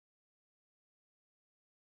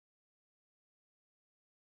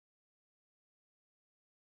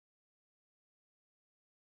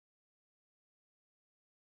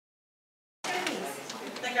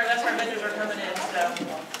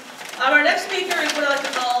speaker is what I like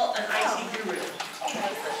to call an IT guru.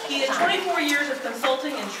 He has 24 years of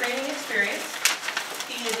consulting and training experience.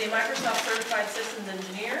 He is a Microsoft Certified Systems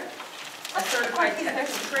Engineer, a Certified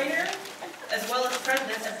Technical Trainer, as well as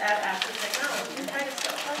President of Adaptive Technology in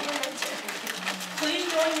Titusville. Please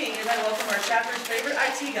join me as I welcome our chapter's favorite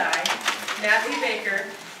IT guy, Matthew Baker,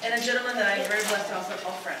 and a gentleman that I am very blessed to also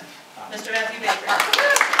call friend, Mr. Matthew Baker.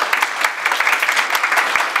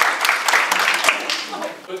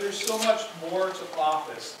 But there's so much more to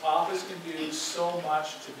Office. Office can do so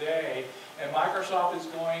much today, and Microsoft is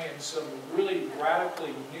going in some really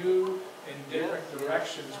radically new and different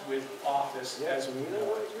directions with Office as we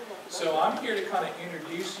know it. So I'm here to kind of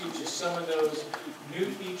introduce you to some of those new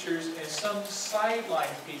features and some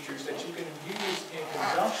sideline features that you can use in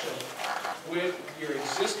conjunction with your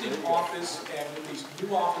existing Office and with these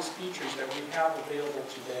new Office features that we have available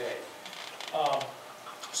today.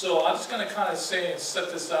 So I'm just going to kind of say and set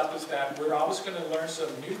this up is that we're always going to learn some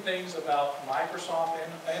new things about Microsoft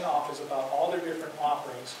and Office, about all their different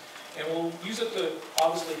offerings. And we'll use it to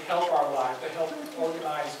obviously help our lives, to help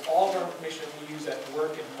organize all of our information we use at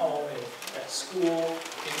work and home and at school,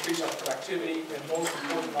 increase our productivity, and most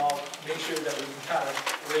important of all, make sure that we can kind of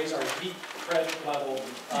raise our deep credit level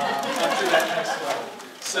up to that next level.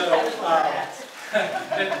 So,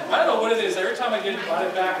 and I don't know what it is, every time I get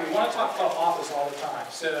invited back, we want to talk about Office all the time.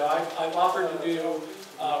 So I've offered to do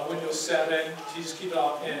Windows 7, you just keep it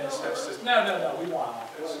all in, and Steph says, no, we want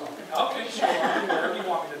Office. Okay, sure, whatever you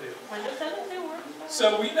want me to do. Windows 7 still works.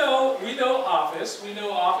 So we know Office. We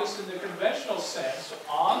know Office in the conventional sense.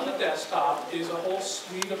 On the desktop is a whole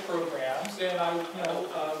suite of programs, and I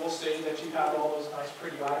will say that you have all those nice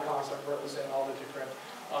pretty icons that represent all the different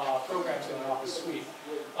programs in the Office suite.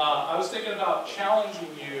 I was thinking about challenging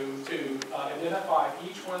you to identify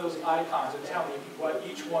each one of those icons and tell me what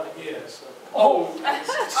each one is. Oh,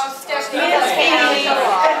 Stephanie.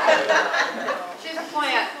 She's a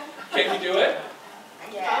plant. Can you do it?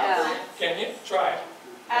 Yeah. Can you? Try it.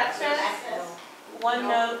 Access,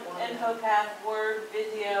 OneNote, InfoPath, Word,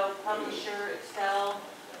 Visio, Publisher, Excel,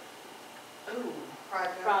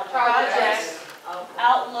 Projects,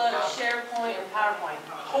 Outlook, SharePoint, and PowerPoint.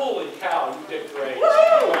 Holy cow, you did great.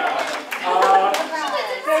 Wow.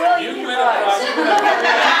 You went up.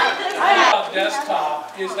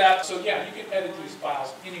 Desktop is that, so yeah, you can edit these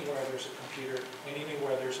files anywhere there's a computer and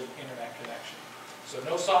anywhere there's an internet connection. So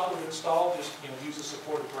no software to install, just use a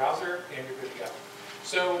supported browser and you're good to go.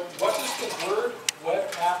 So what does the Word web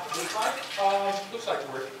app look like? Looks like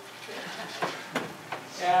Word.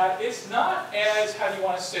 And it's not as, how do you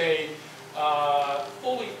want to say,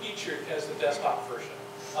 fully featured as the desktop version.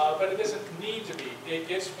 But it doesn't need to be. It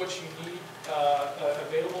gets what you need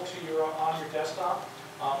available to you on your desktop.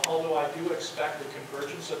 Although I do expect the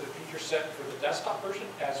convergence of the feature set for the desktop version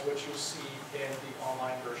as what you'll see in the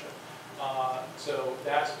online version. So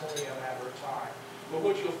that's only a matter of time. But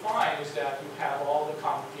what you'll find is that you have all the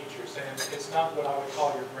common features, and it's not what I would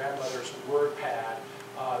call your grandmother's WordPad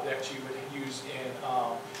that you would use in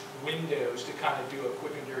Windows to kind of do a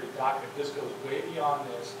quick and dirty document. This goes way beyond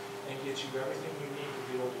this and gets you everything you need to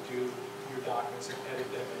be able to do your documents and edit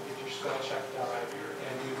them and get your spell checked out right here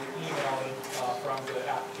and do the emailing from the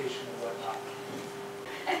application and whatnot.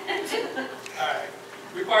 All right.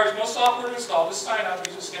 Requires no software to install. Just sign up,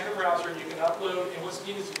 use a standard browser, and you can upload. And what's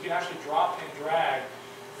neat is you can actually drop and drag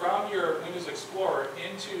from your Windows Explorer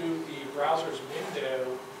into the browser's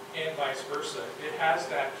window and vice versa. It has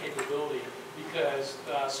that capability because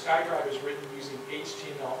SkyDrive is written using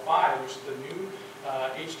HTML5, which is the new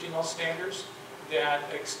HTML standards that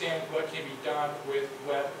extend what can be done with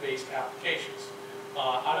web-based applications.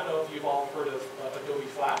 I don't know if you've all heard of Adobe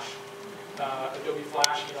Flash. Adobe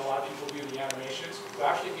Flash, a lot of people do the animations. But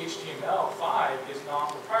actually, HTML5 is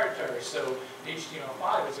non-proprietary, so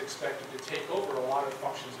HTML5 is expected to take over a lot of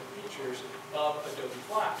functions and features of Adobe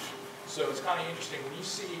Flash. So it's kind of interesting when you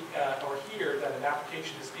see or hear that an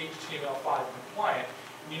application is HTML5 compliant,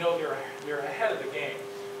 you know they're ahead of the game.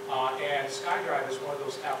 And SkyDrive is one of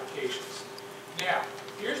those applications. Now,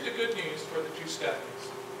 here's the good news for the two Stephanies.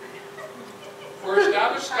 For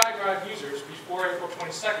established SkyDrive users before April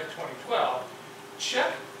 22nd, 2012,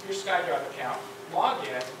 check your SkyDrive account, log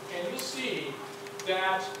in, and you'll see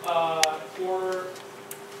that for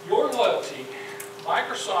your loyalty,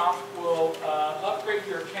 Microsoft will upgrade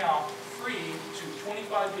your account free to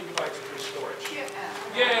 25 gigabytes of your storage.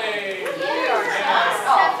 Yay!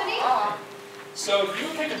 Stephanie? So you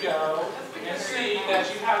can go and see that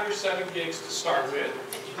you have your 7 gigs to start with.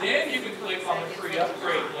 Then you can click on the free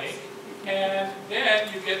upgrade link. And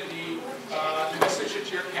then you get the message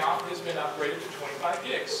that your account has been upgraded to 25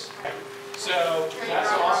 gigs. So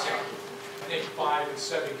that's awesome. Then 5 and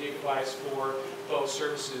 7 gigabytes for both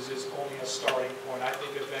services is only a starting point. I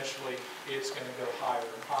think eventually it's going to go higher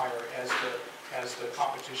and higher as the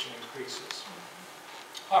competition increases.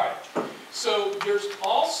 All right, so there's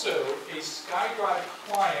also a SkyDrive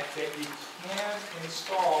client that you can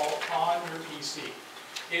install on your PC.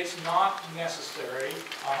 It's not necessary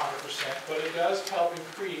 100%, but it does help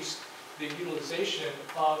increase the utilization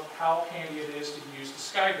of how handy it is to use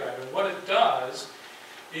the SkyDrive. And what it does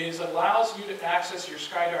is allows you to access your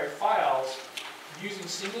SkyDrive files using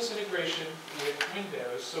seamless integration with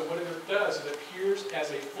Windows. So what it does, it appears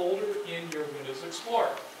as a folder in your Windows Explorer.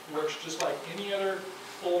 It works just like any other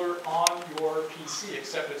folder on your PC,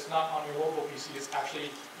 except it's not on your local PC, it's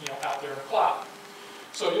actually out there in the cloud.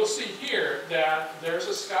 So you'll see here that there's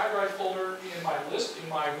a SkyDrive folder in my list in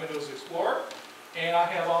my Windows Explorer, and I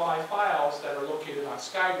have all my files that are located on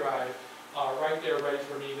SkyDrive right there ready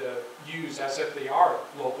for me to use as if they are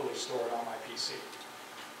locally stored on my PC.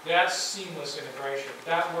 That's seamless integration.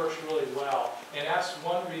 That works really well, and that's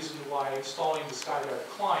one reason why installing the SkyDrive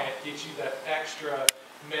client gives you that extra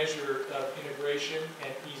measure of integration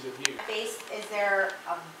and ease of use. Is there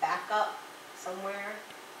a backup somewhere,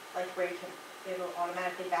 like where it'll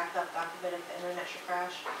automatically back up, God forbid, if the internet should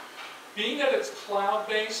crash? Being that it's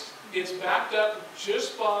cloud-based, it's backed up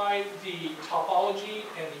just by the topology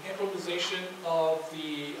and the implementation of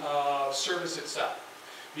the service itself.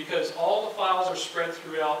 Because all the files are spread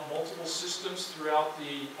throughout multiple systems throughout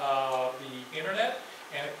the internet,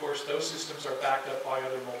 and of course those systems are backed up by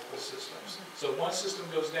other multiple systems. So one system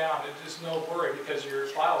goes down, it is no worry because your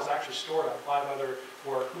file is actually stored on 5 other,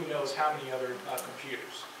 or who knows how many other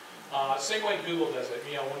computers. Same way Google does it.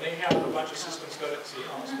 When they have a bunch of systems go to, see,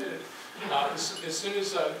 almost did it. As soon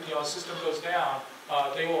as a system goes down,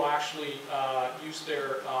 they will actually use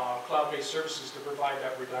their cloud-based services to provide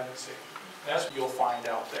that redundancy. That's what you'll find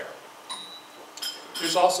out there.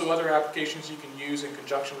 There's also other applications you can use in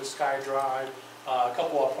conjunction with SkyDrive. A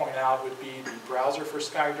couple I'll point out would be the browser for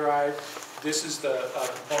SkyDrive. This is the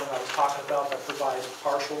component I was talking about that provides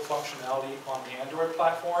partial functionality on the Android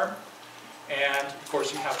platform. And of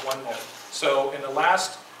course you have OneNote. So in the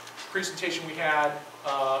last presentation we had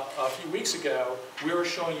a few weeks ago, we were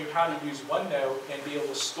showing you how to use OneNote and be able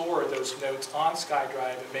to store those notes on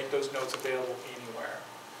SkyDrive and make those notes available anywhere.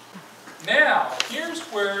 Now, here's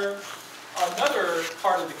where another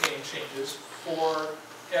part of the game changes for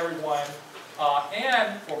everyone,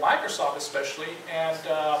 and for Microsoft especially, and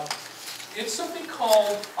it's something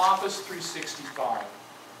called Office 365.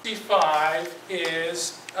 365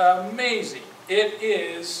 is amazing. It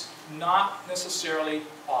is not necessarily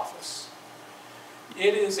Office.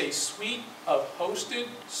 It is a suite of hosted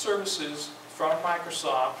services from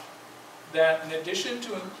Microsoft that, in addition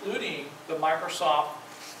to including the Microsoft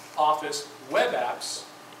Office web apps,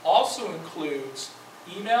 also includes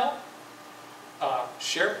email,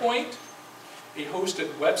 SharePoint, a hosted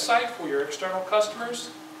website for your external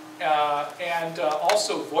customers, and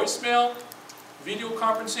also voicemail, video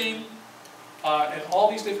conferencing, and all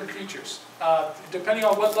these different features. Depending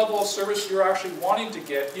on what level of service you're actually wanting to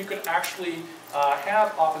get, you can actually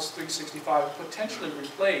have Office 365 potentially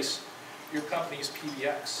replace your company's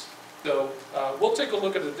PBX. So we'll take a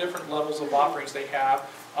look at the different levels of offerings they have.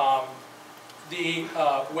 The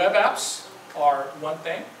web apps are one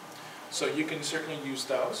thing, so you can certainly use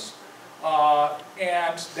those.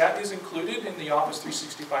 And that is included in the Office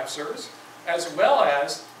 365 service, as well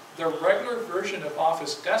as the regular version of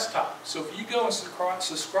Office Desktop. So if you go and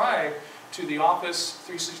subscribe to the Office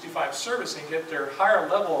 365 service and get their higher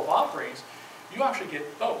level of offerings, you actually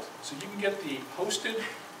get both. So you can get the hosted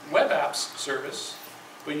web apps service,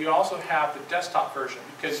 but you also have the desktop version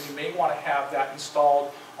because you may want to have that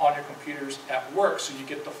installed on your computers at work so you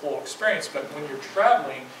get the full experience. But when you're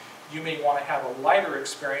traveling, you may want to have a lighter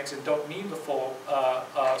experience and don't need the full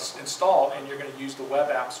install, and you're going to use the web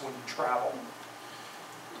apps when you travel.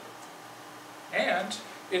 And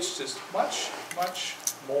it's just much, much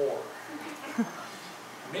more.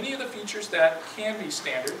 Many of the features that can be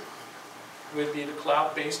standard would be the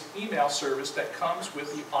cloud-based email service that comes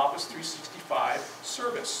with the Office 365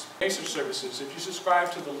 service. Basic services, if you subscribe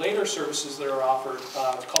to the later services that are offered,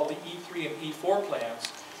 called the E3 and E4 plans,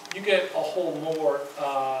 you get a whole more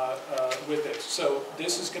with it. So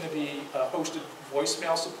this is going to be hosted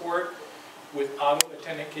voicemail support with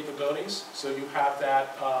auto-attendant capabilities. So you have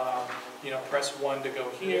that, press 1 to go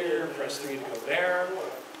here, press 3 to go there.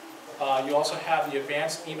 You also have the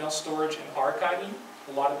advanced email storage and archiving.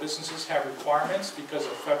 A lot of businesses have requirements because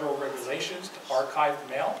of federal regulations to archive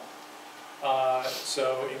mail.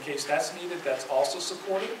 So in case that's needed, that's also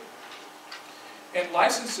supported. And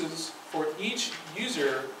licenses for each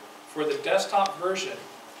user for the desktop version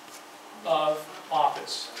of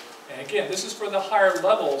Office. And again, this is for the higher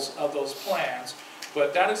levels of those plans,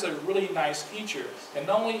 but that is a really nice feature. And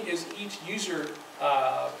not only is each user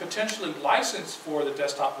potentially licensed for the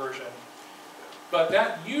desktop version, but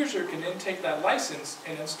that user can then take that license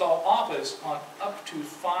and install Office on up to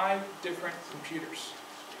 5 different computers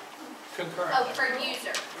concurrently. Oh, per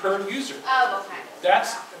user. Per user. Oh, okay.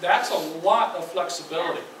 That's a lot of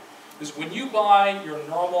flexibility. Because when you buy your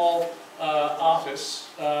normal Office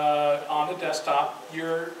on the desktop,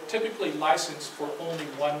 you're typically licensed for only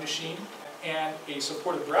one machine and a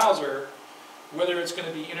supported browser, whether it's going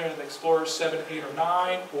to be Internet Explorer 7, 8, or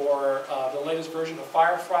 9, or the latest version of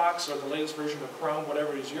Firefox, or the latest version of Chrome,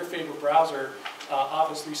 whatever is your favorite browser,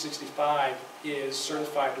 Office 365 is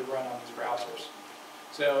certified to run on these browsers.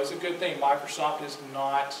 So it's a good thing. Microsoft is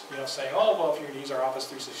not, saying, oh, well, if you're going to use our Office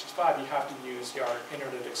 365, you have to use our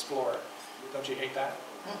Internet Explorer. Don't you hate that?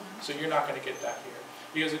 So you're not going to get that here.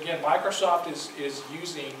 Because again, Microsoft is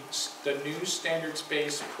using the new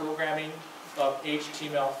standards-based programming of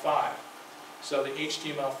HTML5. So the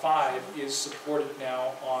HTML5 is supported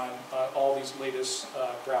now on all these latest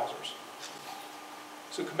browsers.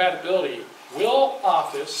 So compatibility. Will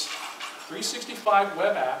Office 365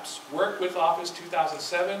 web apps work with Office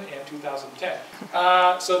 2007 and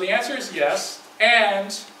 2010? So the answer is yes.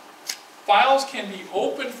 And files can be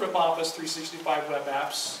opened from Office 365 web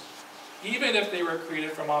apps even if they were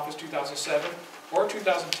created from Office 2007 or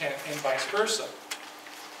 2010 and vice versa.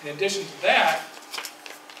 In addition to that,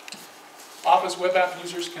 Office web app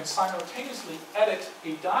users can simultaneously edit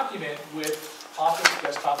a document with Office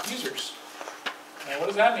desktop users. Now what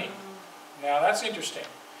does that mean? Now that's interesting.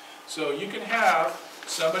 So you can have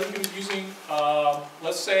somebody who's using,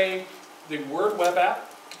 let's say, the Word web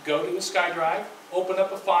app, go to the SkyDrive, open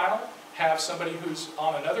up a file, have somebody who's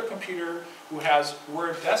on another computer who has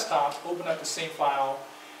Word desktop open up the same file.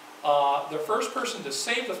 The first person to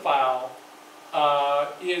save the file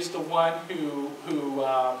is the one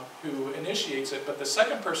who initiates it, but the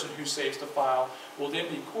second person who saves the file will then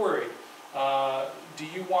be queried. Do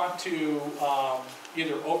you want to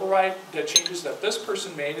either overwrite the changes that this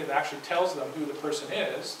person made, and actually tells them who the person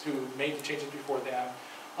is who made the changes before them,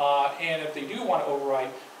 and if they do want to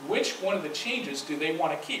overwrite, which one of the changes do they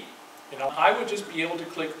want to keep? I would just be able to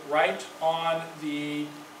click right on the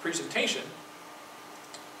presentation,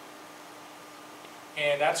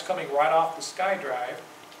 and that's coming right off the SkyDrive.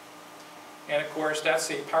 And of course, that's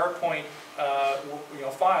a PowerPoint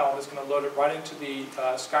file that's going to load it right into the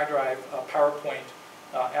SkyDrive PowerPoint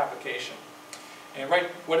application. And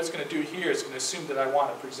what it's going to do here is going to assume that I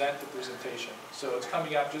want to present the presentation. So it's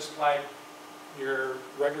coming out just like your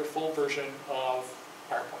regular full version of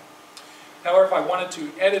PowerPoint. However, if I wanted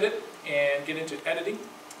to edit it and get into editing,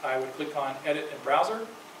 I would click on Edit in Browser,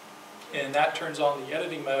 and that turns on the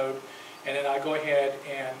editing mode, and then I go ahead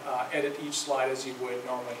and edit each slide as you would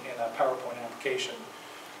normally in a PowerPoint application.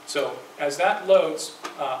 So as that loads,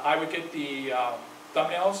 I would get the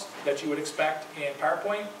thumbnails that you would expect in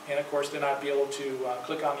PowerPoint, and of course then I'd be able to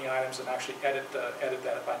click on the items and actually edit that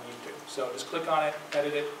if I need to. So just click on it,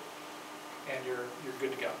 edit it, and you're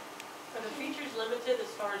good to go. Are the features limited as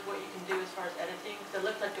far as what you can do as far as editing? Because it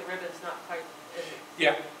looks like the ribbon's not quite as...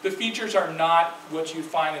 Yeah, the features are not what you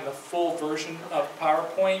find in the full version of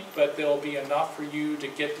PowerPoint, but they'll be enough for you to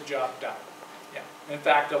get the job done. Yeah. In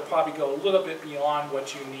fact, they'll probably go a little bit beyond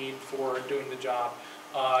what you need for doing the job.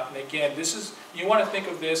 And again, you want to think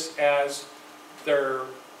of this as their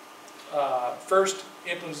first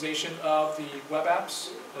implementation of the web apps.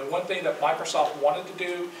 The one thing that Microsoft wanted to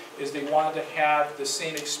do is they wanted to have the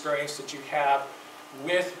same experience that you have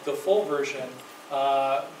with the full version,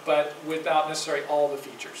 but without necessarily all the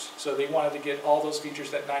features. So they wanted to get all those features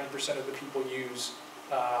that 90% of the people use,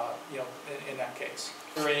 in that case.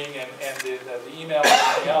 And the email and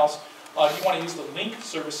everything else. You want to use the link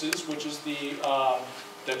services, which is the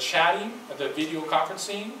chatting, the video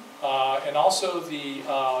conferencing, and also the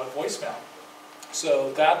voicemail.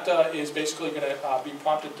 So that is basically going to be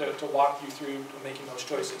prompted to walk you through making those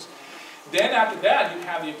choices. Then after that, you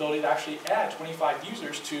have the ability to actually add 25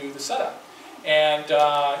 users to the setup. And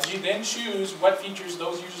you then choose what features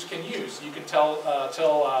those users can use. You can tell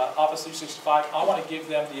Office 365, I want to give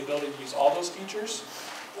them the ability to use all those features,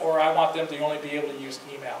 or I want them to only be able to use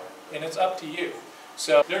email. And it's up to you.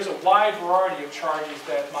 So there's a wide variety of charges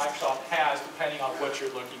that Microsoft has depending on what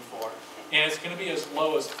you're looking for. And it's going to be as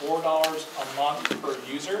low as $4 a month per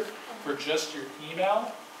user for just your email.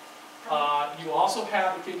 You also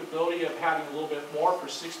have the capability of having a little bit more for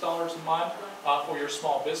 $6 a month for your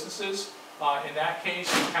small businesses. In that case,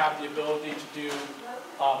 you have the ability to do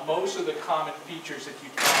most of the common features that you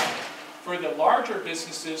can For the larger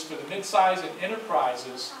businesses, for the mid-size and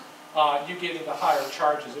enterprises, you get into higher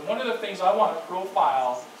charges. And one of the things I want to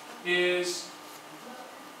profile is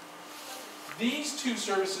these two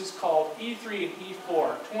services called E3 and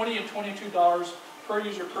E4, $20 and $22 per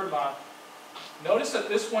user per month. Notice that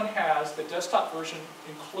this one has the desktop version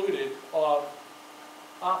included of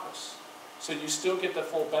Office. So you still get the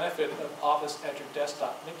full benefit of Office at your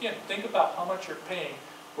desktop. And again, think about how much you're paying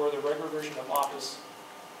for the regular version of Office,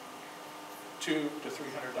 $200 to $300.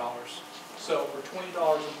 So for $20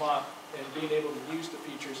 a month and being able to use the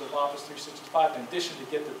features of Office 365, in addition to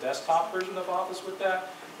get the desktop version of Office with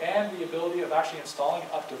that, and the ability of actually installing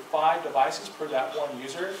up to 5 devices per that one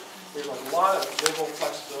user, there's a lot of visual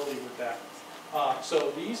flexibility with that.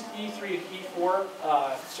 So these E3 and E4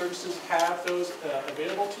 services have those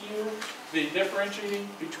available to you. The differentiating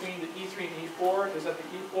between the E3 and E4 is that the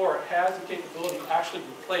E4 has the capability to actually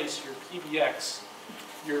replace your PBX,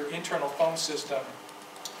 your internal phone system,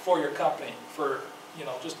 for your company for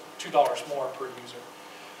just $2 more per user.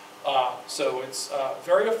 So it's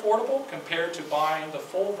very affordable compared to buying the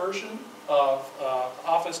full version of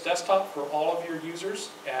Office Desktop for all of your users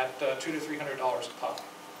at $200 to $300 a pop.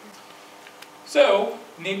 So,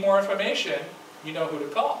 need more information, you know who to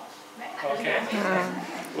call. Okay?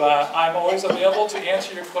 I'm always available to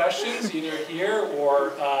answer your questions, either here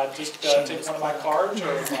or just take one of my cards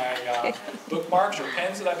or my bookmarks or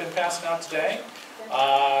pens that I've been passing out today.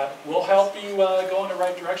 We'll help you go in the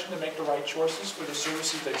right direction to make the right choices for the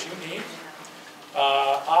services that you need.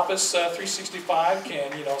 Office 365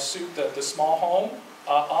 can suit the small home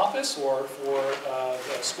office or for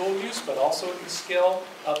the school use, but also it can scale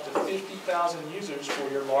up to 50,000 users for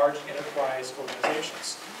your large enterprise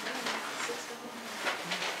organizations.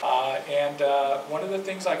 One of the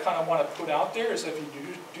things I kind of want to put out there is if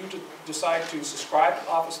you do decide to subscribe to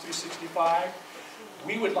Office 365,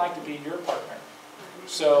 we would like to be your partner.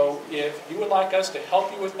 So if you would like us to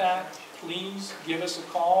help you with that, please give us a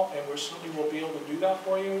call and we certainly will be able to do that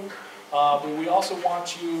for you. But we also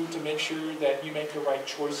want you to make sure that you make the right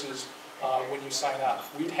choices when you sign up.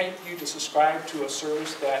 We'd hate you to subscribe to a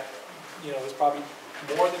service that is probably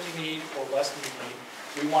more than you need or less than you need.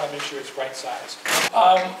 We want to make sure it's right size.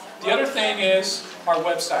 The other thing is our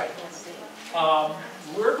website.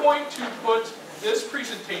 We're going to put this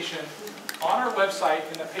presentation on our website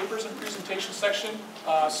in the papers and presentation section.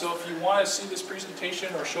 So if you want to see this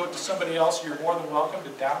presentation or show it to somebody else, you're more than welcome to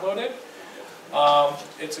download it.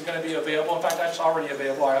 It's going to be available. In fact, it's already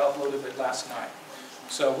available. I uploaded it last night.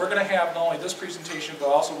 So we're going to have not only this presentation, but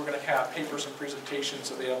also we're going to have papers and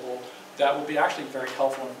presentations available that will be actually very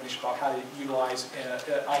helpful information about how to utilize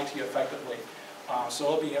IT effectively. So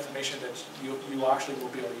it'll be information that you actually will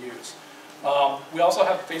be able to use. We also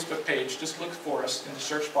have a Facebook page. Just look for us in the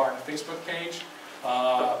search bar on the Facebook page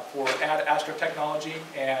for Ad Astra Technology.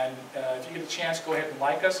 And if you get a chance, go ahead and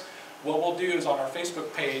like us. What we'll do is on our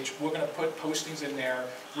Facebook page, we're going to put postings in there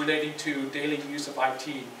relating to daily use of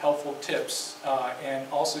IT, helpful tips, and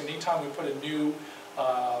also anytime we put a new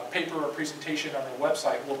paper or presentation on our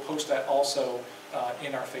website, we'll post that also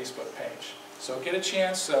in our Facebook page. So get a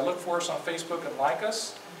chance, look for us on Facebook and like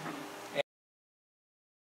us.